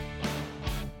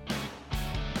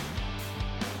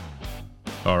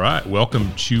All right,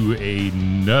 welcome to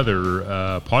another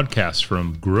podcast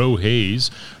from Grow Haze.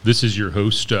 This is your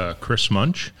host, Chris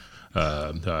Munch.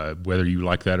 Whether you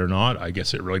like that or not, I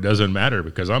guess it really doesn't matter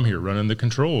because I'm here running the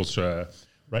controls.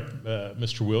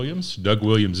 Mr. Williams? Doug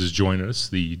Williams is joining us,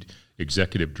 the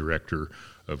executive director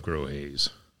of Grow Haze.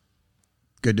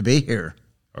 Good to be here.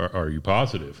 Are you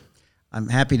positive? I'm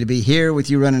happy to be here with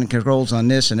you running the controls on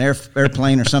this. An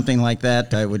airplane or something like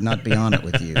that, I would not be on it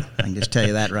with you. I can just tell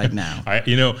you that right now.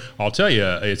 I'll tell you,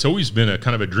 it's always been a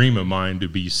kind of a dream of mine to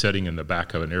be sitting in the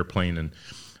back of an airplane and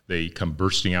they come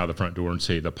bursting out the front door and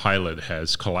say, the pilot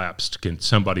has collapsed. Can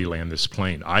somebody land this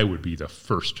plane? I would be the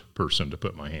first person to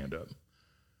put my hand up.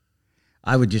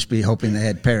 I would just be hoping they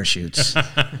had parachutes.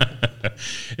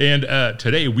 And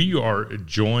today we are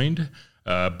joined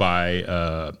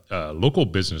by local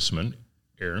businessman,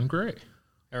 Aaron Gray.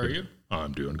 How are you?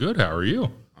 I'm doing good. How are you?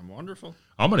 I'm wonderful.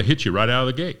 I'm going to hit you right out of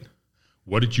the gate.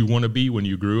 What did you want to be when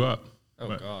you grew up?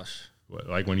 Oh gosh.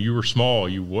 Like when you were small,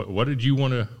 what did you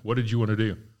want to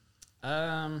do?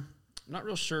 I'm not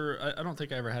real sure. I don't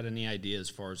think I ever had any idea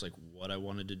as far as like what I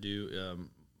wanted to do.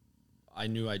 I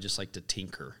knew I just liked to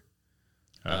tinker.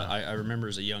 I remember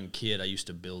as a young kid, I used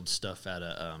to build stuff out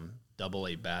of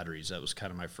AA batteries. That was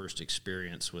kind of my first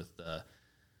experience with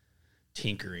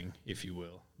tinkering, if you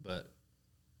will. But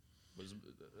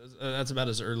that's about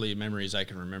as early memories I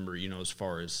can remember, as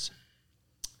far as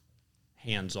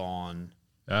hands-on.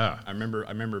 I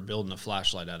remember building a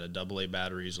flashlight out of AA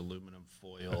batteries, aluminum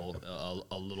foil,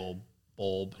 a little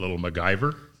bulb. A little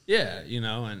MacGyver? Yeah,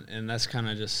 and that's kind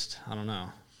of just, I don't know.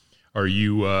 Are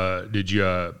you,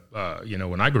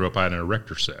 when I grew up, I had an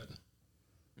erector set.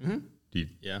 Mm-hmm.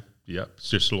 Yeah. It's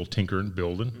just a little tinkering,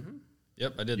 building. Mm-hmm.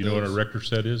 Yep, I did. You know what an erector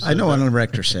set is? I know what an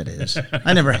erector set is.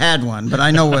 I never had one, but I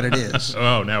know what it is.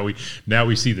 Oh, now we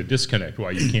see the disconnect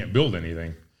why you can't build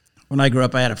anything. When I grew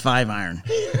up, I had a 5-iron.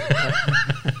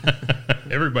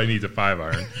 Everybody needs a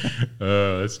 5-iron.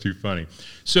 That's too funny.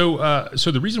 So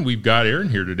the reason we've got Aaron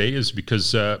here today is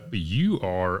because you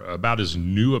are about as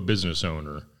new a business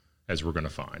owner as we're going to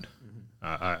find.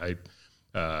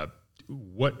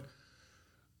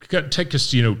 Take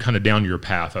us, kind of down your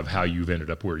path of how you've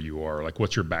ended up where you are. Like,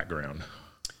 what's your background?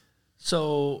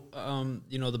 So,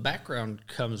 the background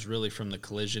comes really from the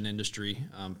collision industry,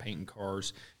 painting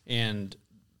cars, and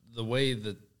the way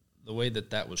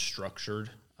that was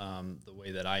structured, the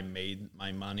way that I made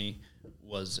my money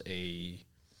was if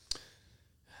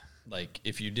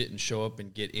you didn't show up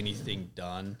and get anything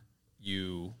done,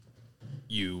 you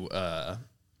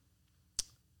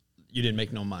didn't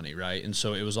make no money, right? And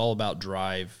so it was all about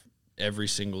drive every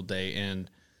single day,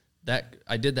 and that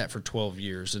I did that for 12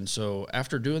 years. And so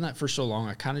after doing that for so long,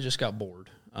 I kind of just got bored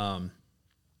and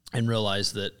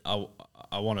realized that I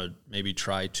want to maybe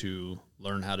try to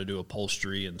learn how to do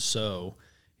upholstery and sew,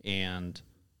 and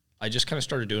I just kind of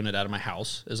started doing it out of my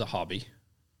house as a hobby,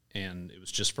 and it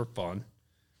was just for fun.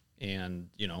 And,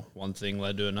 one thing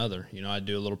led to another. I'd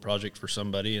do a little project for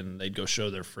somebody, and they'd go show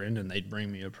their friend, and they'd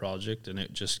bring me a project, and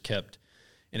it just kept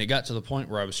 – and it got to the point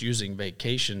where I was using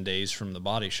vacation days from the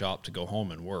body shop to go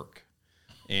home and work.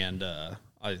 And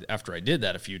after I did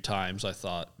that a few times, I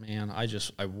thought, man, I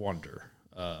wonder.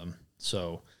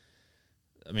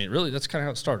 Really, that's kind of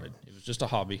how it started. It was just a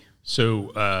hobby.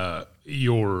 So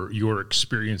your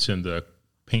experience in the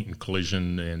paint and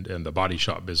collision and the body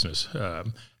shop business,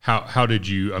 how did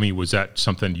you, was that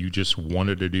something you just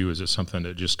wanted to do? Is it something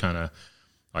that just kind of,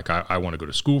 like, I want to go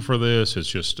to school for this? It's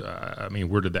just,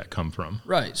 where did that come from?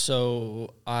 Right.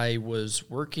 So I was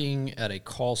working at a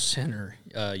call center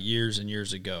years and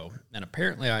years ago, and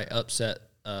apparently I upset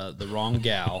the wrong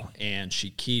gal, and she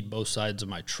keyed both sides of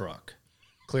my truck,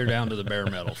 clear down to the bare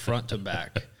metal, front to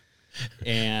back.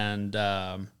 And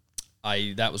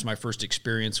that was my first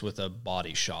experience with a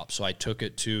body shop. So I took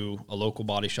it to a local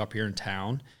body shop here in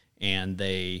town, and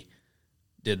they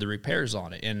did the repairs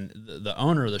on it. And the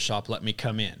owner of the shop let me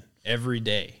come in every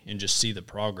day and just see the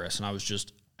progress. And I was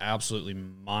just absolutely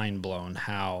mind blown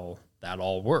how that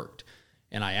all worked.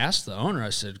 And I asked the owner, I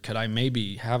said, could I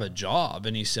maybe have a job?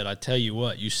 And he said, I tell you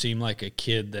what, you seem like a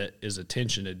kid that is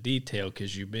attention to detail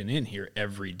because you've been in here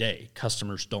every day.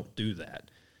 Customers don't do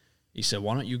that. He said,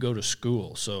 why don't you go to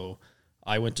school? So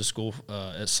I went to school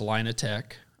at Salina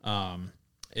Tech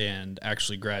and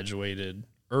actually graduated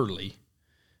early.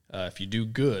 If you do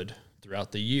good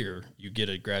throughout the year, you get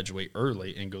to graduate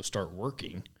early and go start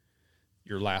working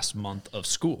your last month of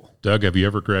school. Doug, have you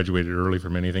ever graduated early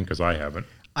from anything? Because I haven't.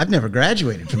 I've never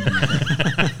graduated from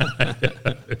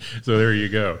anything. So there you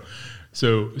go.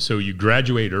 So you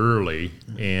graduate early,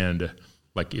 and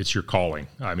like it's your calling.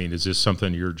 Is this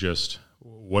something you're just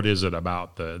what is it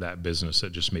about that business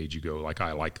that just made you go like,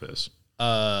 I like this?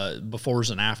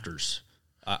 Befores and afters.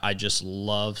 I just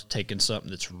love taking something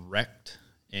that's wrecked,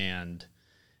 and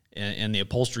the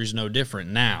upholstery is no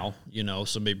different now.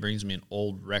 Somebody brings me an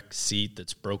old wrecked seat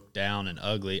that's broke down and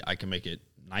ugly, I can make it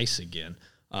nice again.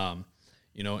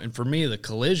 And for me, the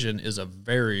collision is a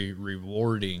very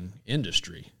rewarding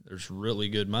industry. There's really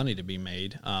good money to be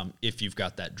made if you've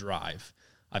got that drive.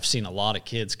 I've seen a lot of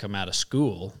kids come out of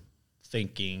school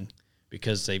thinking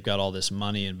because they've got all this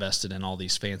money invested in all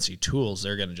these fancy tools,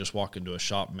 they're going to just walk into a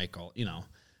shop and make all,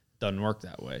 doesn't work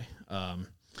that way.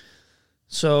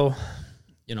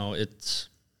 It's,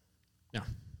 yeah,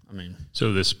 I mean.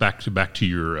 So this back to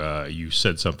your, you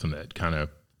said something that kind of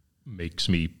makes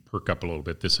me perk up a little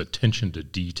bit, this attention to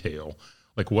detail.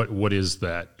 Like what is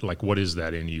that? Like, what is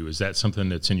that in you? Is that something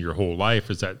that's in your whole life?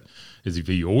 Have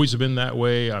you always been that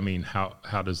way? I mean,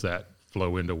 how does that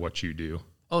flow into what you do?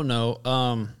 Oh, no.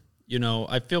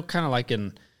 I feel kind of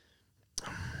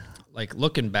like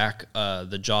looking back,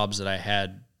 the jobs that I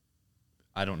had,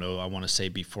 I don't know, I want to say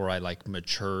before I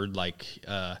matured,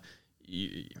 I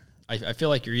feel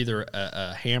like you're either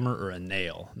a hammer or a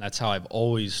nail. And that's how I've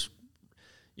always,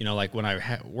 when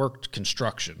I worked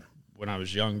construction when I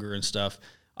was younger and stuff,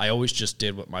 I always just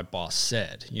did what my boss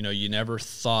said. You never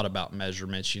thought about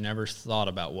measurements. You never thought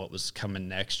about what was coming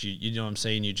next. You know what I'm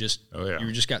saying? You just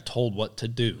got told what to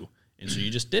do. And so you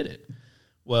just did it.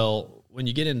 Well, when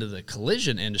you get into the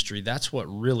collision industry, that's what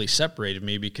really separated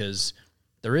me, because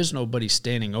there is nobody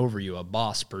standing over you, a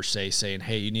boss per se, saying,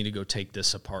 hey, you need to go take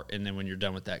this apart. And then when you're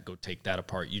done with that, go take that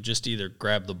apart. You just either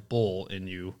grab the bull and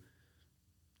you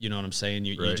know what I'm saying?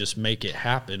 You just make it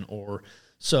happen.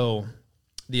 So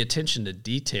the attention to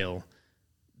detail,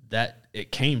 that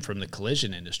it came from the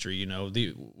collision industry.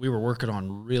 We were working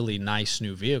on really nice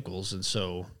new vehicles, and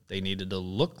so they needed to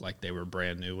look like they were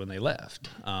brand new when they left.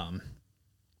 And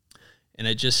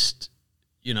it just,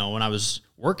 when I was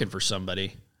working for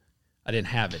somebody, I didn't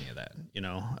have any of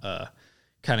that,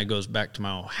 kind of goes back to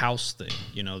my own house thing,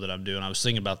 that I'm doing. I was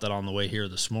thinking about that on the way here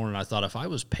this morning. I thought if I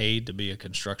was paid to be a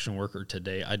construction worker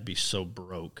today, I'd be so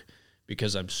broke,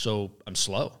 because I'm slow.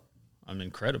 I'm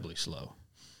incredibly slow.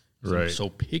 Right. I'm so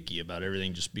picky about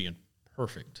everything just being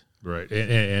perfect. Right.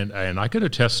 And I could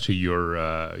attest to your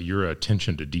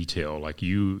attention to detail. Like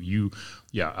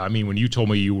yeah, I mean, when you told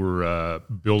me you were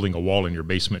building a wall in your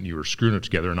basement and you were screwing it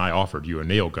together, and I offered you a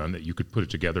nail gun that you could put it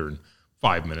together in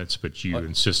 5 minutes, but you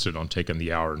insisted on taking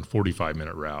the hour and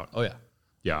 45-minute route. Oh, yeah.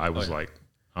 Yeah, I was like,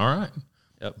 all right.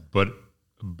 Yep.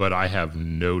 But I have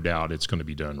no doubt it's going to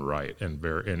be done right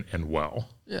and well.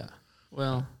 Yeah.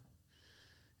 Well,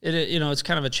 it's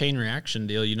kind of a chain reaction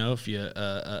deal. If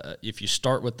you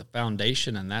start with the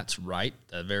foundation and that's right,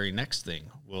 the very next thing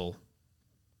will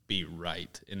be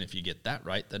right. And if you get that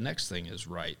right, the next thing is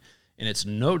right. And it's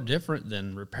no different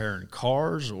than repairing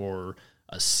cars or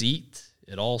a seat.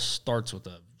 It all starts with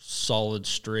a solid,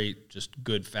 straight, just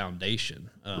good foundation.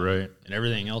 Right. And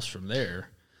everything else from there.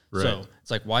 Right. So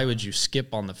it's like, why would you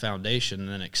skip on the foundation and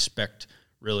then expect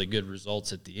really good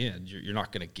results at the end? You're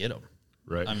not going to get them.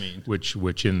 Right. I mean,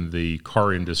 which in the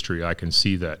car industry, I can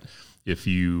see that if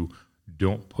you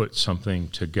don't put something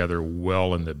together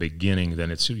well in the beginning,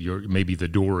 then maybe the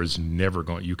door is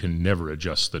you can never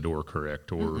adjust the door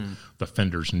correct, or the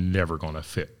fender's never going to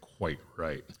fit quite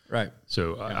right. Right.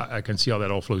 So yeah. I can see how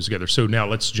that all flows together. So now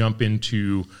let's jump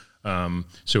into,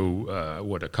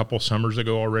 a couple summers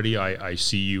ago already, I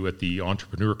see you at the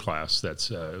entrepreneur class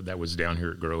that was down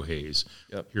here at Grow Hayes.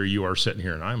 Yep. Here you are sitting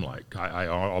here, and I'm like,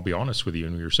 I'll be honest with you,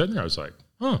 and when you were sitting there, I was like,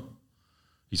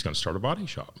 he's going to start a body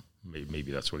shop.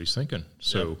 Maybe that's what he's thinking.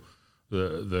 So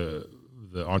yep. the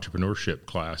entrepreneurship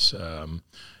class,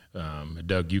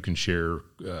 Doug, you can share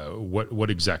what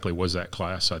exactly was that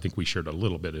class? I think we shared a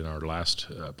little bit in our last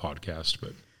podcast,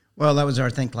 but. Well, that was our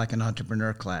Think Like an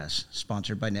Entrepreneur class,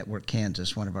 sponsored by Network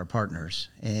Kansas, one of our partners.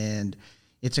 And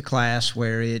it's a class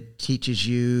where it teaches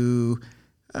you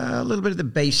a little bit of the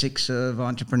basics of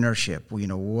entrepreneurship,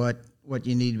 what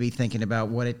you need to be thinking about,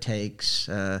 what it takes.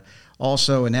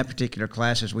 Also, in that particular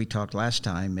class, as we talked last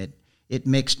time, it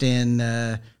mixed in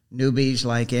newbies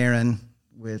like Aaron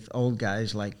with old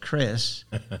guys like Chris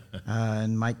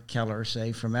and Mike Keller,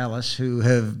 say, from Ellis, who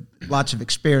have lots of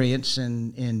experience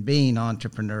in being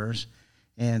entrepreneurs.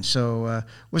 And so it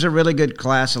was a really good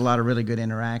class, a lot of really good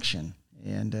interaction.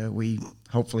 And we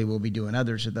hopefully will be doing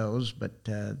others of those, but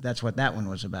that's what that one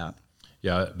was about.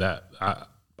 Yeah,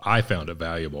 I found it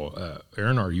valuable.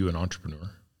 Aaron, are you an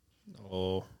entrepreneur?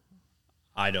 Oh,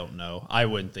 I don't know. I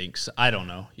wouldn't think so. I don't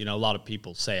know. A lot of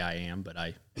people say I am, but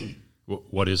I...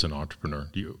 What is an entrepreneur?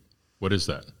 What is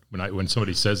that? When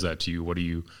somebody says that to you, what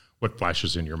What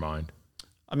flashes in your mind?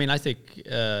 I mean, I think,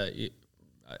 an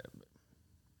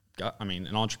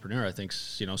entrepreneur, I think,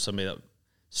 somebody that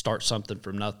starts something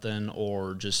from nothing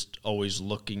or just always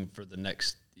looking for the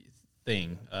next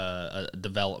thing, a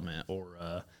development,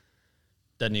 or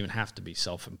doesn't even have to be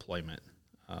self-employment.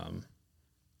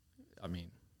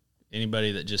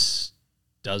 Anybody that just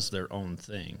does their own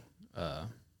thing,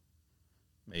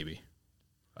 maybe.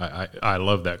 I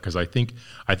love that, because I think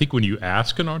when you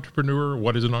ask an entrepreneur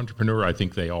what is an entrepreneur, I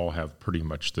think they all have pretty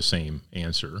much the same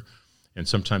answer. And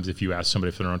sometimes if you ask somebody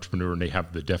if they're an entrepreneur and they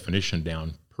have the definition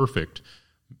down perfect,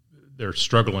 they're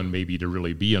struggling maybe to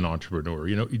really be an entrepreneur.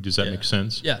 Does that make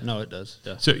sense? Yeah, no, it does.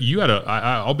 Yeah. So you had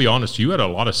I'll be honest, you had a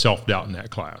lot of self-doubt in that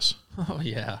class. Oh,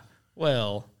 yeah.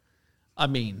 Well, I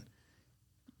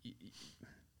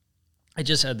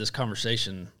just had this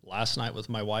conversation last night with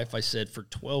my wife. I said, for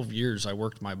 12 years, I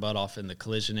worked my butt off in the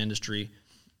collision industry,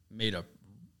 made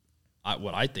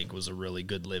what I think was a really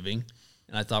good living.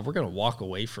 And I thought, we're going to walk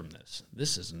away from this.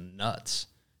 This is nuts.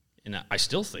 And I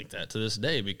still think that to this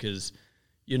day, because,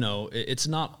 it's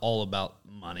not all about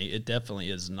money. It definitely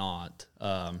is not.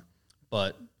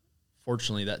 But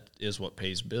fortunately, that is what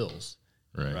pays bills.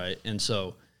 Right. And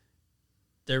so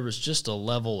there was just a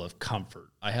level of comfort.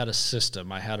 I had a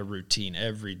system. I had a routine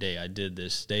every day. I did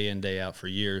this day in, day out for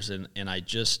years. And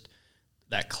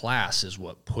that class is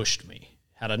what pushed me.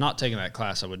 Had I not taken that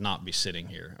class, I would not be sitting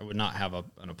here. I would not have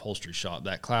an upholstery shop.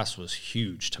 That class was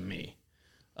huge to me.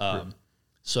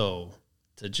 So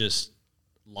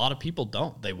a lot of people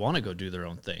don't. They want to go do their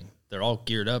own thing. They're all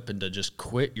geared up into just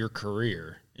quit your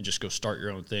career and just go start your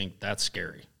own thing. That's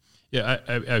scary. Yeah,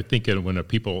 I think when a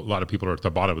lot of people are at the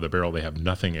bottom of the barrel, they have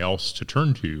nothing else to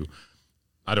turn to.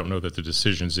 I don't know that the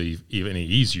decision's even any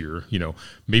easier.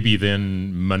 Maybe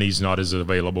then money's not as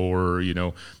available, or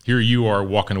here you are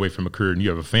walking away from a career and you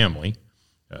have a family.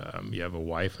 You have a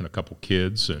wife and a couple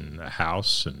kids and a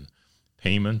house and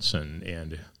payments,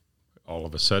 and all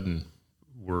of a sudden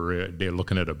they're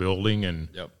looking at a building and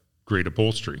great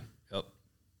upholstery. Yep.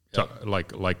 So,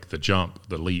 like the jump,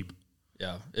 the leap.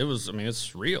 Yeah, it was.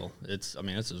 It's real. It's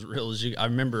as real as you. I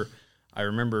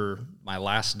remember my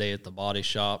last day at the body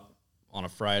shop on a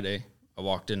Friday. I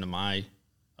walked into my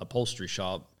upholstery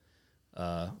shop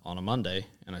on a Monday,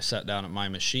 and I sat down at my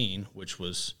machine, which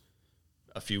was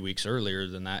a few weeks earlier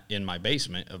than that, in my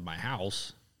basement of my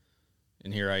house.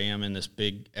 And here I am in this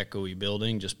big echoey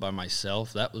building just by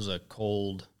myself. That was a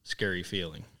cold, scary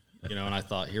feeling, and I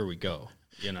thought, here we go.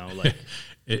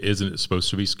 Isn't it supposed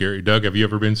to be scary? Doug, have you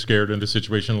ever been scared in a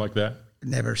situation like that?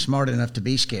 Never smart enough to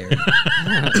be scared.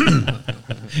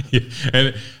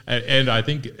 Yeah, and I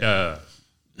think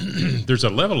there's a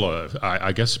level of,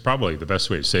 I guess probably the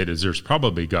best way to say it is, there's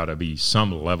probably got to be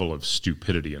some level of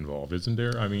stupidity involved, isn't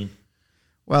there?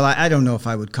 Well, I don't know if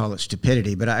I would call it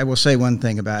stupidity, but I will say one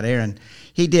thing about Aaron.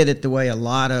 He did it the way a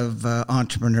lot of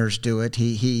entrepreneurs do it.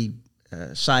 He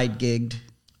side gigged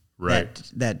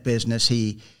that business.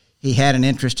 He had an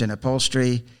interest in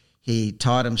upholstery. He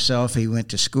taught himself. He went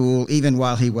to school, even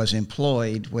while he was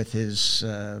employed with his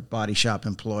body shop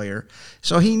employer.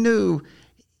 So he knew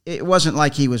it wasn't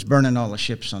like he was burning all the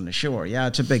ships on the shore. Yeah,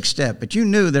 it's a big step, but you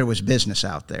knew there was business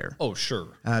out there. Oh, sure.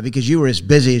 Because you were as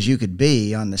busy as you could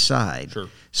be on the side. Sure.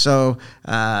 So,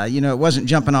 it wasn't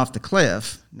jumping off the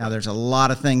cliff. Now, there's a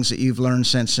lot of things that you've learned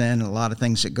since then, and a lot of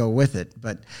things that go with it,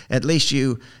 but at least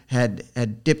you had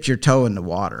dipped your toe in the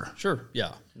water. Sure,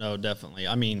 yeah. No, definitely.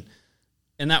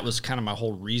 And that was kind of my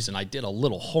whole reason. I did a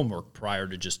little homework prior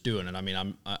to just doing it.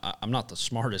 I'm not the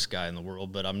smartest guy in the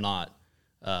world, but I'm not.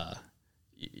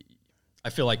 I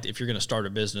feel like if you're going to start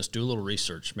a business, do a little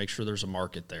research, make sure there's a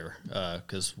market there.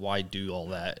 Because why do all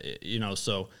that?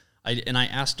 So I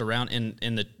asked around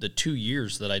in the 2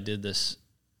 years that I did this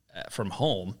from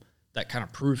home, that kind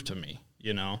of proved to me.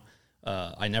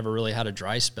 I never really had a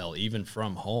dry spell, even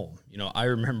from home. I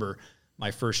remember my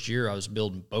first year, I was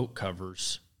building boat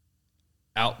covers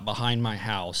out behind my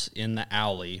house in the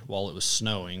alley while it was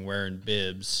snowing, wearing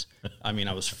bibs. I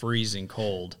was freezing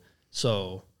cold.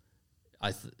 So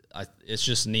it's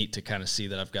just neat to kind of see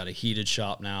that I've got a heated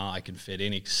shop now. I can fit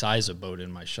any size of boat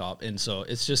in my shop. And so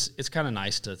it's kind of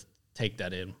nice to take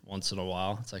that in once in a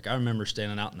while. It's like, I remember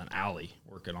standing out in an alley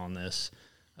working on this.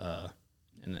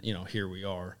 And here we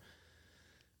are.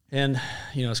 And,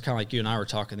 it's kind of like you and I were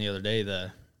talking the other day,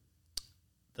 the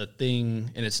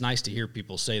thing, and it's nice to hear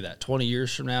people say that 20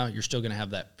 years from now, you're still going to have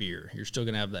that fear. You're still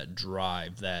going to have that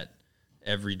drive, that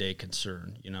everyday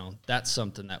concern. That's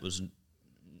something that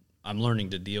I'm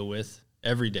learning to deal with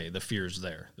every day. The fear is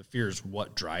there. The fear is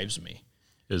what drives me.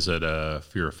 Is it a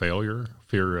fear of failure?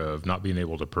 Fear of not being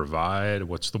able to provide?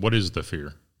 What is the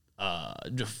fear?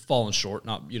 just falling short.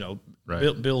 Not,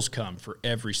 Right. bills come for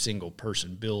every single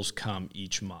person. Bills come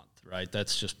each month, right?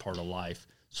 That's just part of life.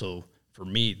 So for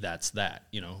me, that's that.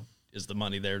 Is the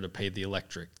money there to pay the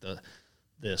electric,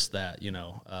 this, that,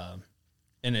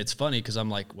 and it's funny because I'm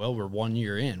like, well, we're 1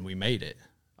 year in, we made it.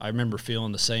 I remember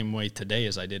feeling the same way today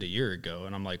as I did a year ago,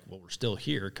 and I'm like, well, we're still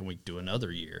here. Can we do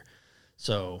another year?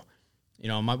 So,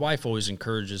 my wife always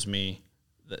encourages me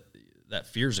that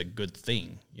fear's a good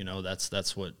thing.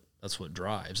 That's what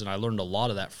drives. And I learned a lot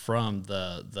of that from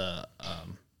the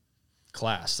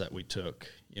class that we took.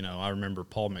 I remember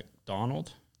Paul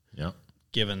McDonald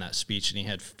giving that speech, and he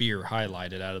had fear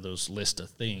highlighted out of those list of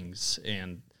things,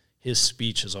 and his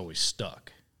speech has always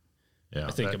stuck. Yeah,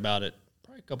 I think about it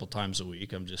probably a couple times a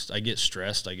week. I get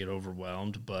stressed, I get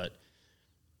overwhelmed, but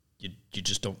you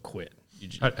just don't quit.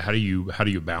 How do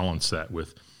you balance that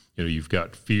with, you've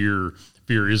got fear.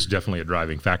 Fear is definitely a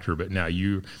driving factor, but now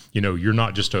you're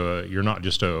not just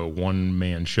a one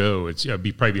man show.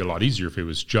 It'd probably be a lot easier if it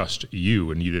was just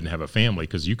you and you didn't have a family,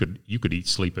 because you could eat,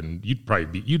 sleep, and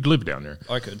you'd live down there.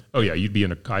 I could. Oh yeah,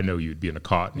 I know you'd be in a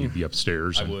cot and you'd be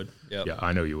upstairs. I would. Yep. Yeah,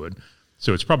 I know you would.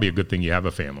 So it's probably a good thing you have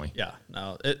a family. Yeah.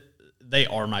 No, they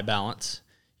are my balance.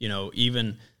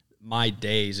 Even my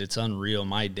days, it's unreal.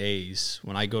 My days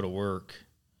when I go to work,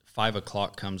 5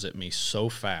 o'clock comes at me so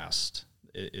fast.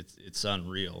 It's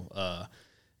unreal.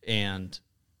 And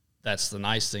that's the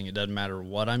nice thing. It doesn't matter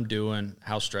what I'm doing,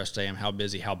 how stressed I am, how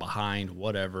busy, how behind,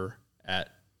 whatever. At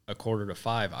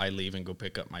 4:45, I leave and go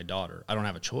pick up my daughter. I don't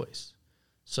have a choice.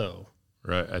 So,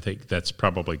 right. I think that's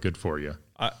probably good for you.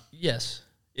 Yes.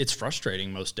 It's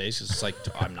frustrating most days because it's like,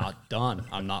 I'm not done.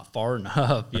 I'm not far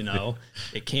enough,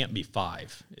 It can't be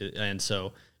 5. And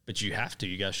so, but you got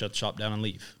to shut the shop down and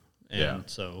leave. And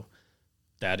so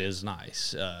that is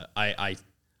nice.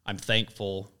 I'm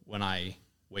thankful when I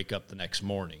wake up the next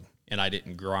morning and I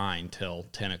didn't grind till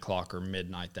 10 o'clock or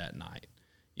midnight that night.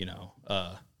 You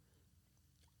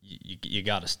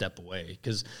got to step away,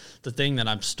 because the thing that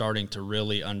I'm starting to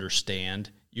really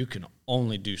understand, you can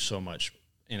only do so much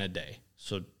in a day.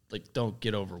 So don't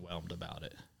get overwhelmed about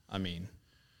it. I mean,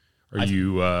 are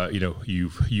you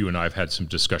and I have had some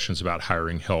discussions about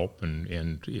hiring help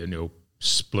and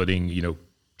splitting,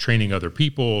 training other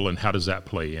people, and how does that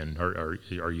play in? Are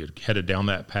you headed down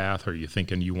that path? Are you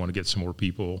thinking you want to get some more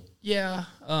people? Yeah.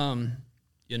 I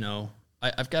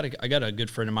got a good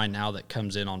friend of mine now that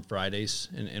comes in on Fridays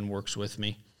and works with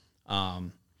me.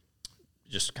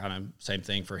 Just kind of same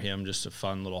thing for him, just a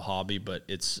fun little hobby, but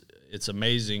it's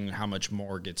amazing how much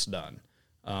more gets done.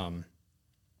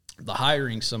 The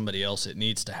hiring somebody else, it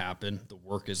needs to happen. The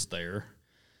work is there.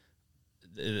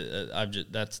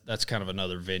 That's kind of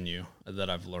another venue that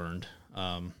I've learned.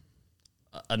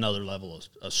 Another level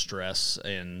of stress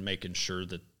and making sure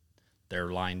that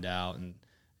they're lined out, and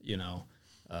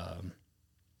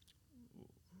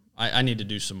I need to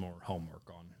do some more homework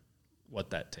on what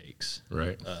that takes.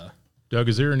 Right. Doug,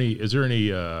 is there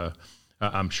any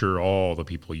I'm sure all the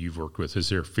people you've worked with, is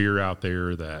there fear out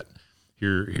there that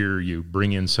here you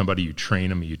bring in somebody, you train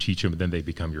them, you teach them, and then they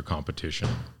become your competition?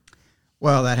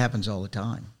 Well, that happens all the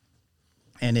time,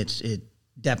 and it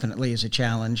definitely is a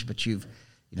challenge. But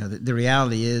the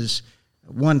reality is,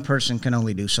 one person can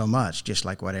only do so much, just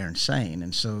like what Aaron's saying.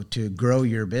 And so, to grow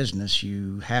your business,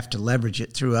 you have to leverage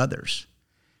it through others.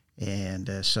 And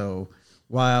so,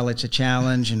 while it's a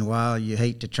challenge, and while you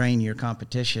hate to train your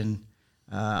competition,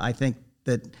 I think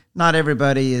that not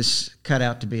everybody is cut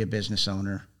out to be a business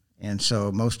owner. And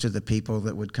so, most of the people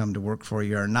that would come to work for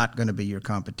you are not going to be your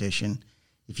competition.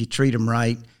 If you treat them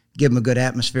right, give them a good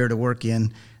atmosphere to work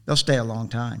in, they'll stay a long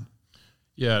time.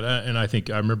 Yeah, and I think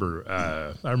I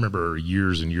remember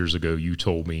years and years ago you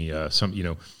told me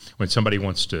when somebody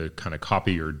wants to kind of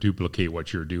copy or duplicate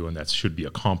what you're doing, that should be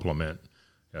a compliment.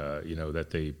 That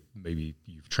they maybe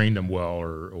you've trained them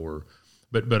well,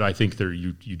 but I think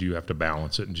you do have to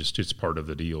balance it, and just it's part of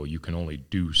the deal. You can only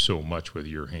do so much with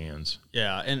your hands.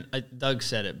 Yeah, and Doug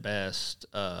said it best.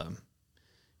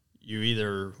 You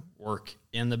either work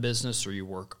in the business or you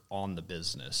work on the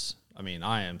business. I mean,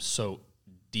 I am so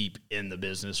deep in the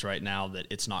business right now that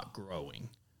it's not growing.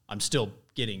 I'm still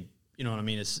getting, you know what I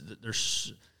mean?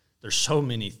 There's so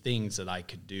many things that I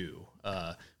could do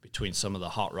between some of the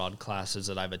hot rod classes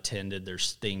that I've attended.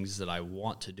 There's things that I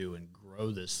want to do and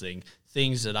grow this thing,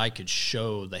 things that I could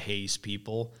show the Hayes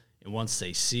people. And once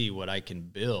they see what I can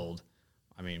build,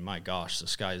 I mean, my gosh, the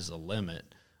sky's the limit.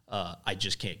 I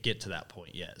just can't get to that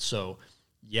point yet. So,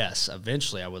 yes,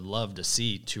 eventually I would love to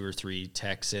see 2 or 3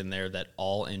 techs in there that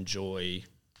all enjoy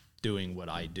doing what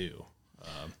I do.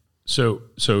 So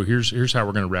here's how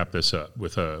we're going to wrap this up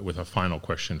with a final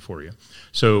question for you.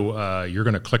 So you're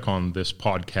going to click on this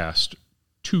podcast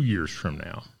 2 years from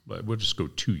now. But we'll just go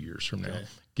 2 years from now. Okay.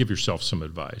 Give yourself some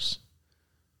advice.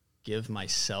 Give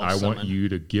myself. I want you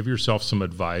to give yourself some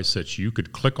advice that you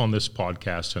could click on this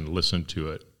podcast and listen to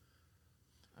it.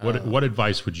 What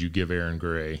advice would you give Aaron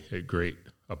Gray at Great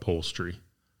Upholstery?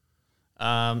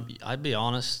 I'd be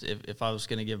honest. If I was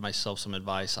going to give myself some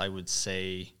advice, I would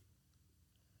say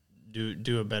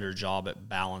do a better job at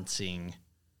balancing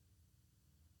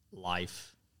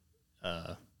life.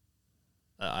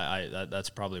 That's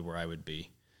probably where I would be.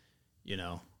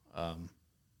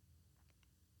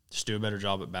 Just do a better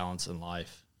job at balancing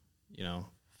life.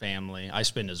 Family. I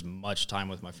spend as much time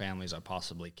with my family as I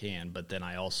possibly can, but then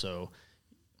I also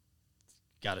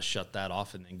got to shut that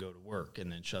off and then go to work,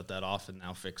 and then shut that off and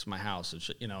now fix my house.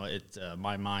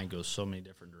 My mind goes so many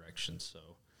different directions. So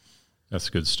that's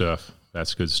good stuff.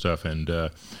 And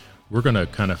we're going to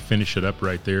kind of finish it up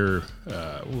right there.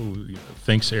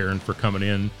 Thanks, Aaron, for coming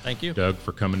in. Thank you. Doug,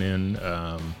 for coming in.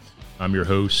 I'm your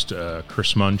host,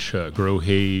 Chris Munch, Grow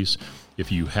Hays.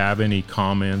 If you have any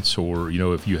comments, or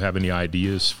if you have any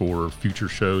ideas for future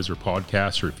shows or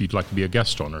podcasts, or if you'd like to be a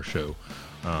guest on our show,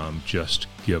 just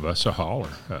give us a holler.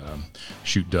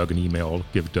 Shoot Doug an email,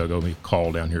 give Doug a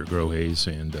call down here at Grow Hays,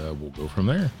 and we'll go from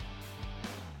there.